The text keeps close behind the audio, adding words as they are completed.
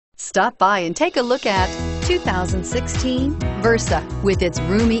Stop by and take a look at 2016 Versa. With its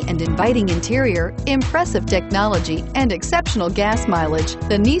roomy and inviting interior, impressive technology, and exceptional gas mileage,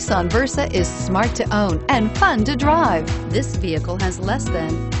 the Nissan Versa is smart to own and fun to drive. This vehicle has less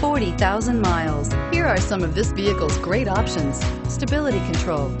than 40,000 miles. Here are some of this vehicle's great options: stability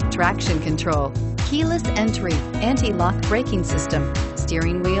control, traction control, keyless entry, anti-lock braking system,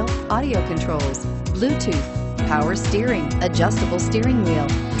 steering wheel audio controls, Bluetooth, power steering, adjustable steering wheel,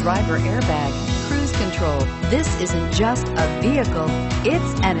 driver airbag, cruise control. This isn't just a vehicle,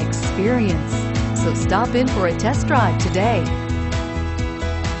 it's an experience. So stop in for a test drive today.